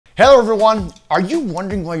Hello everyone, are you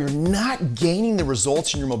wondering why you're not gaining the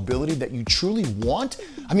results in your mobility that you truly want?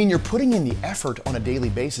 I mean, you're putting in the effort on a daily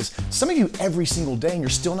basis, some of you every single day, and you're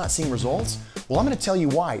still not seeing results? Well, I'm gonna tell you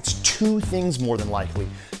why. It's two things more than likely.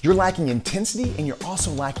 You're lacking intensity and you're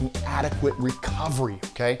also lacking adequate recovery,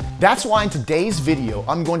 okay? That's why in today's video,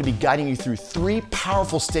 I'm going to be guiding you through 3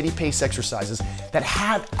 powerful steady pace exercises that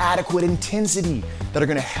have adequate intensity that are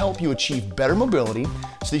gonna help you achieve better mobility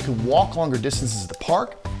so you can walk longer distances at the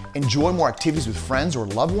park, enjoy more activities with friends or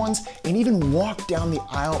loved ones, and even walk down the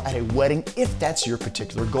aisle at a wedding if that's your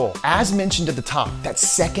particular goal. As mentioned at the top, that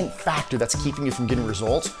second factor that's keeping you from getting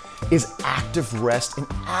results is active rest and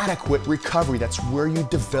adequate recovery. That's where you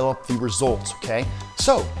develop the results, okay?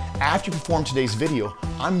 So, after you perform today's video,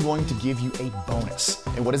 I'm going to give you a bonus.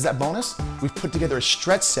 And what is that bonus? We've put together a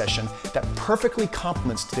stretch session that perfectly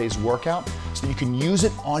complements today's workout so that you can use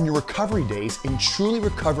it on your recovery days and truly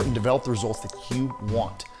recover and develop the results that you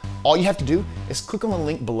want. All you have to do is click on the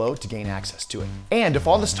link below to gain access to it. And if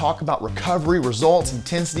all this talk about recovery, results,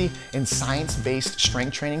 intensity, and science-based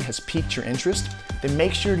strength training has piqued your interest, then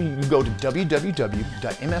make sure you go to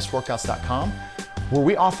www.msworkouts.com, where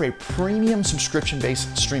we offer a premium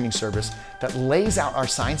subscription-based streaming service that lays out our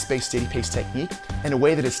science-based steady pace technique in a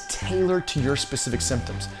way that is tailored to your specific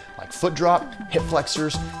symptoms, like foot drop, hip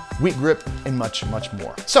flexors, weak grip, and much, much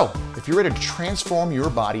more. So, if you're ready to transform your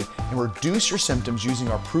body and reduce your symptoms using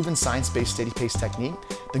our proven science-based steady pace technique,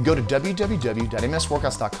 then go to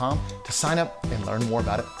www.msworkouts.com to sign up and learn more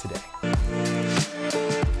about it today.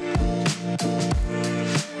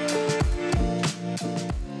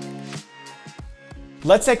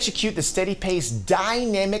 Let's execute the steady pace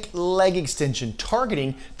dynamic leg extension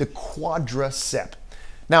targeting the quadricep.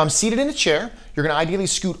 Now I'm seated in a chair. You're gonna ideally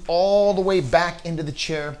scoot all the way back into the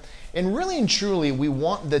chair. And really and truly, we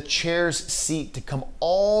want the chair's seat to come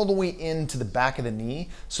all the way into the back of the knee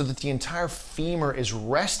so that the entire femur is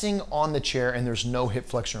resting on the chair and there's no hip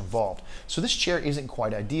flexor involved. So this chair isn't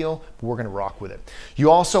quite ideal, but we're gonna rock with it. You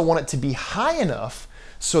also want it to be high enough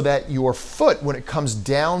so that your foot, when it comes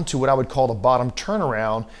down to what I would call the bottom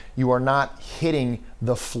turnaround, you are not hitting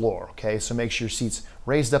the floor, okay? So make sure your seat's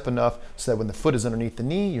raised up enough so that when the foot is underneath the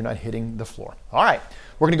knee, you're not hitting the floor. All right,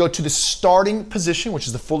 we're gonna go to the starting position, which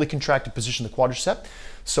is the fully contracted position of the quadricep.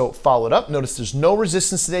 So follow it up. Notice there's no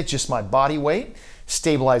resistance today, just my body weight.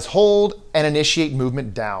 Stabilize, hold, and initiate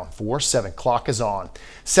movement down. 4, 7, clock is on.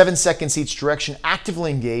 7 seconds each direction,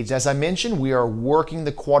 actively engaged. As I mentioned, we are working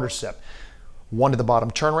the quadricep. 1 to the bottom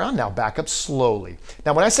turnaround, now back up slowly.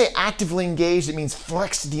 Now when I say actively engaged, it means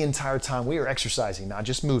flexed the entire time. We are exercising, not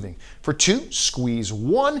just moving. For 2, squeeze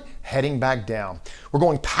 1, heading back down. We're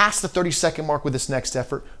going past the 30-second mark with this next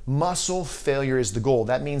effort. Muscle failure is the goal.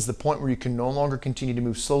 That means the point where you can no longer continue to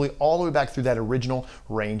move slowly all the way back through that original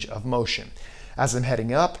range of motion. As I'm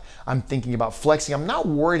heading up, I'm thinking about flexing. I'm not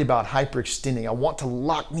worried about hyperextending. I want to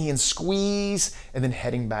lock me and squeeze and then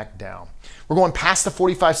heading back down. We're going past the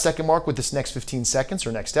 45-second mark with this next 15 seconds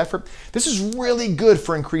or next effort. This is really good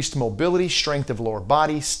for increased mobility, strength of lower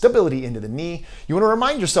body, stability into the knee. You want to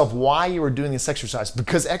remind yourself why you are doing this exercise,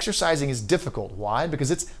 because exercising is difficult. Why?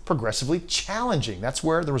 Because it's progressively challenging. That's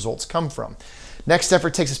where the results come from. Next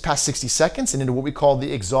effort takes us past 60 seconds and into what we call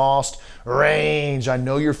the exhaust range. I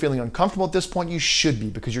know you're feeling uncomfortable at this point. You should be,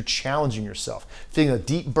 because you're challenging yourself. Feeling a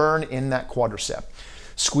deep burn in that quadricep.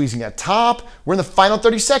 Squeezing at top. We're in the final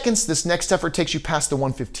 30 seconds. This next effort takes you past the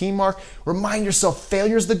 115 mark. Remind yourself,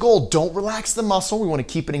 failure is the goal. Don't relax the muscle. We want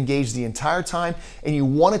to keep it engaged the entire time, and you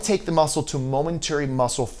want to take the muscle to momentary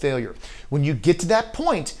muscle failure. When you get to that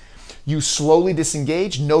point, you slowly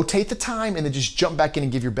disengage, notate the time, and then just jump back in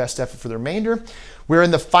and give your best effort for the remainder. We're in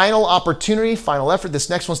the final opportunity, final effort. This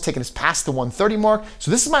next one's taking us past the 130 mark. So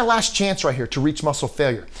this is my last chance right here to reach muscle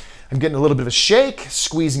failure. I'm getting a little bit of a shake,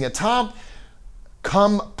 squeezing at top.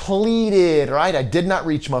 Completed, all right? I did not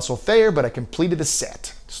reach muscle failure, but I completed the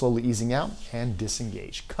set. Slowly easing out and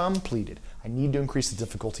disengage. Completed. I need to increase the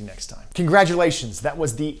difficulty next time. Congratulations, that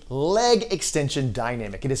was the leg extension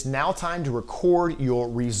dynamic. It is now time to record your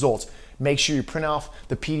results. Make sure you print off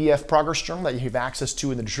the PDF progress journal that you have access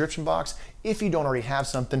to in the description box. If you don't already have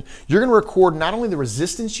something, you're gonna record not only the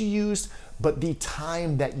resistance you used, but the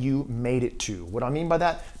time that you made it to. What I mean by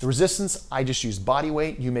that, the resistance, I just used body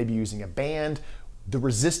weight. You may be using a band. The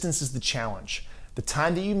resistance is the challenge. The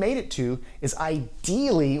time that you made it to is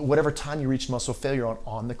ideally whatever time you reached muscle failure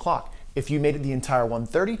on the clock. If you made it the entire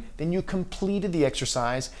 130, then you completed the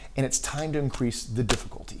exercise and it's time to increase the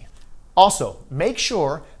difficulty. Also, make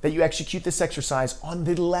sure that you execute this exercise on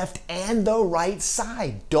the left and the right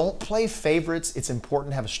side. Don't play favorites. It's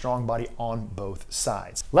important to have a strong body on both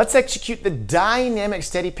sides. Let's execute the dynamic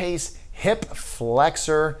steady pace hip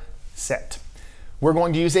flexor set. We're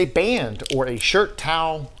going to use a band or a shirt,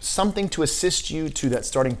 towel, something to assist you to that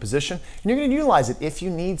starting position, and you're going to utilize it if you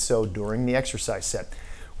need so during the exercise set.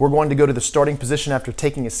 We're going to go to the starting position after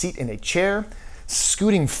taking a seat in a chair,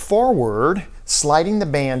 scooting forward, sliding the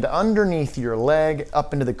band underneath your leg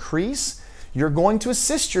up into the crease. You're going to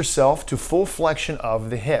assist yourself to full flexion of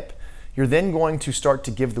the hip. You're then going to start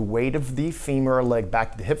to give the weight of the femur or leg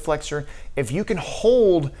back to the hip flexor. If you can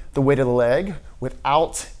hold the weight of the leg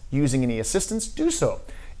without using any assistance, do so.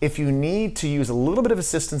 If you need to use a little bit of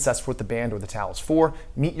assistance, that's what the band or the towel is for.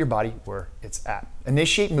 Meet your body where it's at.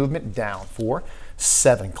 Initiate movement down for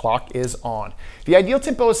 7. Clock is on. The ideal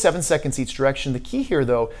tempo is 7 seconds each direction. The key here,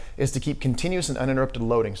 though, is to keep continuous and uninterrupted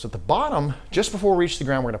loading. So at the bottom, just before we reach the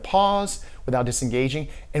ground, we're going to pause without disengaging,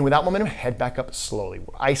 and without momentum, head back up slowly.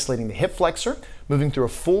 We're isolating the hip flexor, moving through a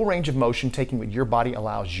full range of motion, taking what your body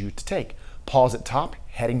allows you to take. Pause at top,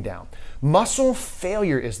 heading down. Muscle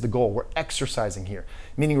failure is the goal. We're exercising here,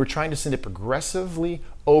 meaning we're trying to send a progressively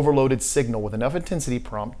overloaded signal with enough intensity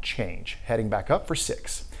prompt change. Heading back up for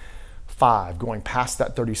 6. 5, going past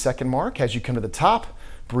that 30-second mark as you come to the top,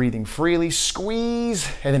 breathing freely,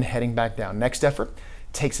 squeeze, and then heading back down. Next effort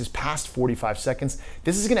takes us past 45 seconds.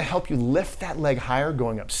 This is gonna help you lift that leg higher,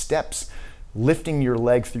 going up steps, lifting your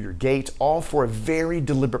leg through your gait, all for a very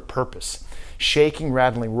deliberate purpose. Shaking,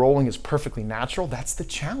 rattling, rolling is perfectly natural. That's the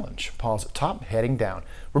challenge. Pause at top, heading down.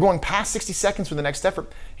 We're going past 60 seconds for the next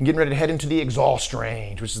effort and getting ready to head into the exhaust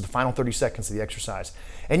range, which is the final 30 seconds of the exercise.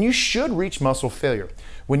 And you should reach muscle failure.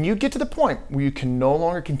 When you get to the point where you can no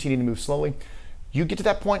longer continue to move slowly, you get to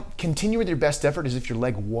that point, continue with your best effort as if your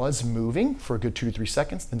leg was moving for a good 2 to 3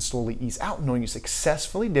 seconds, then slowly ease out knowing you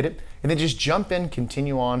successfully did it, and then just jump in,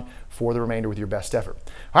 continue on for the remainder with your best effort.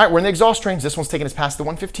 All right, we're in the exhaust range. This one's taking us past the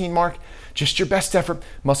 115 mark. Just your best effort.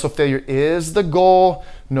 Muscle failure is the goal.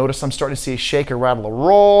 Notice I'm starting to see a shake, a rattle, a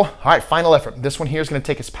roll. All right, final effort. This one here is gonna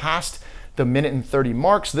take us past the 1:30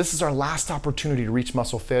 mark. So this is our last opportunity to reach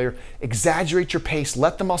muscle failure. Exaggerate your pace,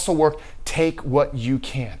 let the muscle work, take what you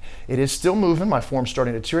can. It is still moving, my form's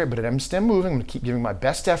starting to deteriorate, but I'm still moving. I'm gonna keep giving my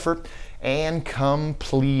best effort, and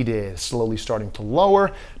completed. Slowly starting to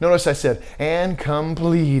lower. Notice I said, and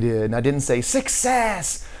completed, and I didn't say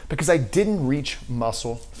success, because I didn't reach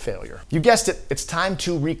muscle failure. You guessed it, it's time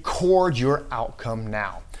to record your outcome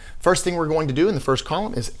now. First thing we're going to do in the first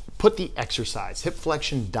column is put the exercise, hip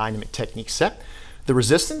flexion dynamic technique set. The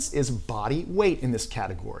resistance is body weight in this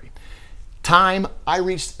category. Time, I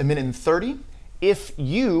reached 1:30. If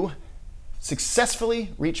you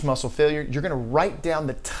successfully reach muscle failure, you're gonna write down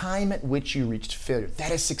the time at which you reached failure.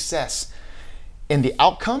 That is success. In the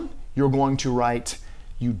outcome, you're going to write,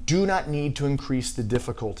 you do not need to increase the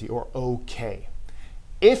difficulty, or okay.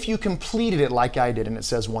 If you completed it like I did and it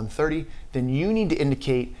says 1:30, then you need to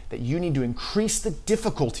indicate that you need to increase the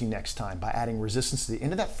difficulty next time by adding resistance to the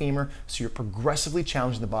end of that femur so you're progressively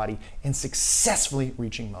challenging the body and successfully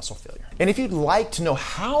reaching muscle failure. And if you'd like to know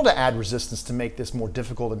how to add resistance to make this more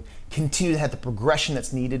difficult and continue to have the progression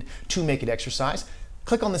that's needed to make it exercise,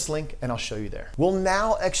 click on this link and I'll show you there. We'll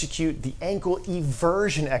now execute the ankle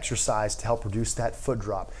eversion exercise to help reduce that foot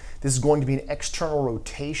drop. This is going to be an external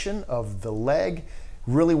rotation of the leg,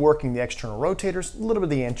 really working the external rotators, a little bit of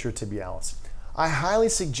the anterior tibialis. I highly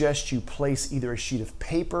suggest you place either a sheet of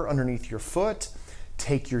paper underneath your foot,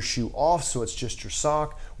 take your shoe off so it's just your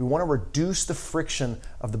sock. We want to reduce the friction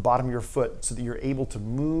of the bottom of your foot so that you're able to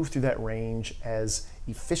move through that range as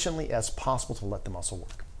efficiently as possible to let the muscle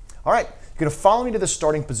work. All right, you're gonna follow me to the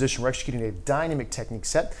starting position. We're executing a dynamic technique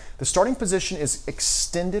set. The starting position is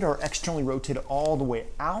extended or externally rotated all the way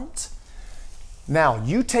out. Now,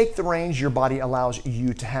 you take the range your body allows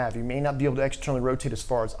you to have. You may not be able to externally rotate as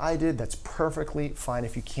far as I did. That's perfectly fine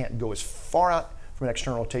if you can't go as far out from an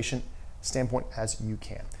external rotation standpoint as you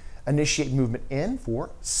can. Initiate movement in for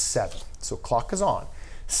 7. So clock is on.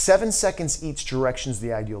 7 seconds each direction is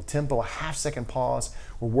the ideal tempo, a half-second pause.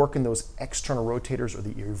 We're working those external rotators or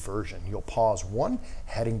the eversion. You'll pause 1,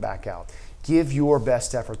 heading back out. Give your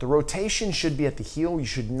best effort. The rotation should be at the heel. You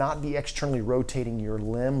should not be externally rotating your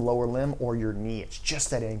limb, lower limb, or your knee. It's just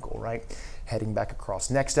that ankle, right? Heading back across.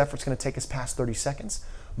 Next effort's gonna take us past 30 seconds.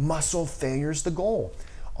 Muscle failure is the goal.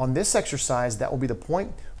 On this exercise, that will be the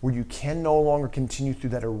point where you can no longer continue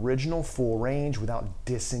through that original full range without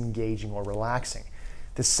disengaging or relaxing.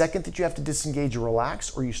 The second that you have to disengage or relax,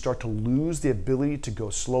 or you start to lose the ability to go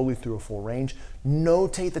slowly through a full range,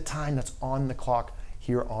 notate the time that's on the clock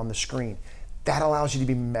here on the screen. That allows you to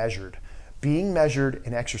be measured. Being measured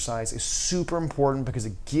in exercise is super important because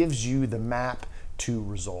it gives you the map to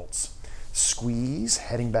results. Squeeze,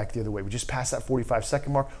 heading back the other way. We just passed that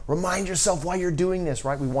 45-second mark. Remind yourself why you're doing this,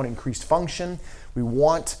 right? We want increased function. We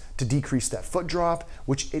want to decrease that foot drop,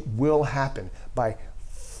 which it will happen by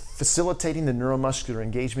facilitating the neuromuscular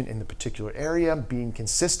engagement in the particular area, being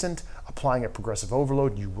consistent, applying a progressive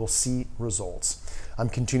overload. You will see results. I'm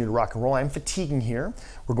continuing to rock and roll. I'm fatiguing here.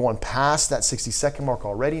 We're going past that 60-second mark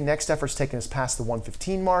already. Next effort's taking us past the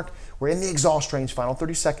 115 mark. We're in the exhaust range, final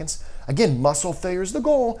 30 seconds. Again, muscle failure is the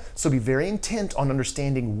goal, so be very intent on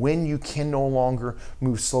understanding when you can no longer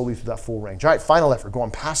move slowly through that full range. All right, final effort, going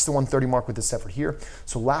past the 130 mark with this effort here.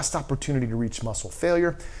 So last opportunity to reach muscle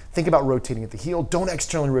failure. Think about rotating at the heel. Don't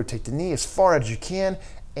externally rotate the knee as far as you can,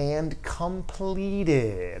 and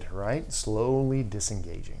completed, right? Slowly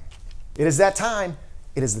disengaging. It is that time.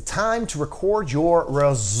 It is the time to record your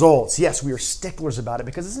results. Yes, we are sticklers about it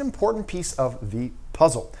because it's an important piece of the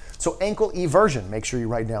puzzle. So ankle eversion, make sure you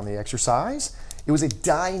write down the exercise. It was a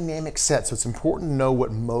dynamic set, so it's important to know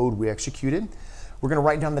what mode we executed. We're gonna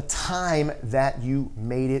write down the time that you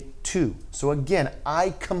made it to. So again,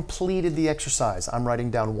 I completed the exercise. I'm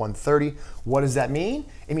writing down 130. What does that mean?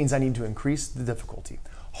 It means I need to increase the difficulty.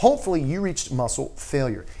 Hopefully you reached muscle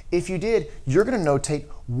failure. If you did, you're gonna notate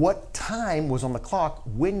what time was on the clock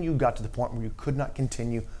when you got to the point where you could not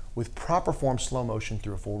continue with proper form slow motion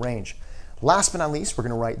through a full range. Last but not least, we're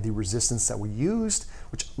gonna write the resistance that we used,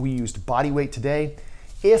 which we used body weight today.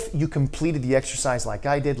 If you completed the exercise like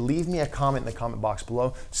I did, leave me a comment in the comment box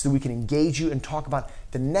below so that we can engage you and talk about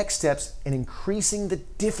the next steps in increasing the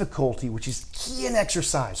difficulty, which is key in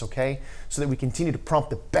exercise, okay? So that we continue to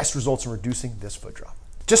prompt the best results in reducing this foot drop.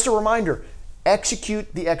 Just a reminder,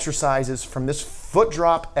 execute the exercises from this foot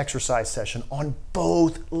drop exercise session on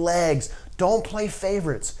both legs. Don't play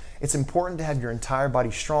favorites. It's important to have your entire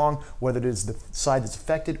body strong, whether it is the side that's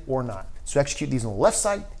affected or not. So execute these on the left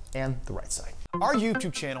side and the right side. Our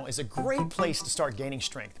YouTube channel is a great place to start gaining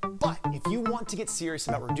strength, but if you want to get serious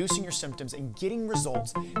about reducing your symptoms and getting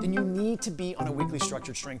results, then you need to be on a weekly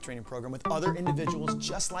structured strength training program with other individuals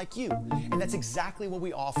just like you. And that's exactly what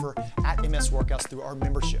we offer at MS Workouts through our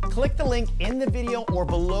membership. Click the link in the video or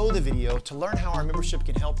below the video to learn how our membership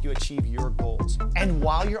can help you achieve your goals. And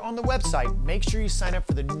while you're on the website, make sure you sign up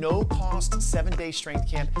for the no-cost 7-day strength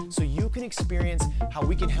camp so you can experience how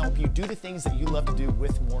we can help you do the things that you love to do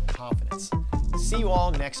with more confidence. See you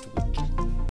all next week.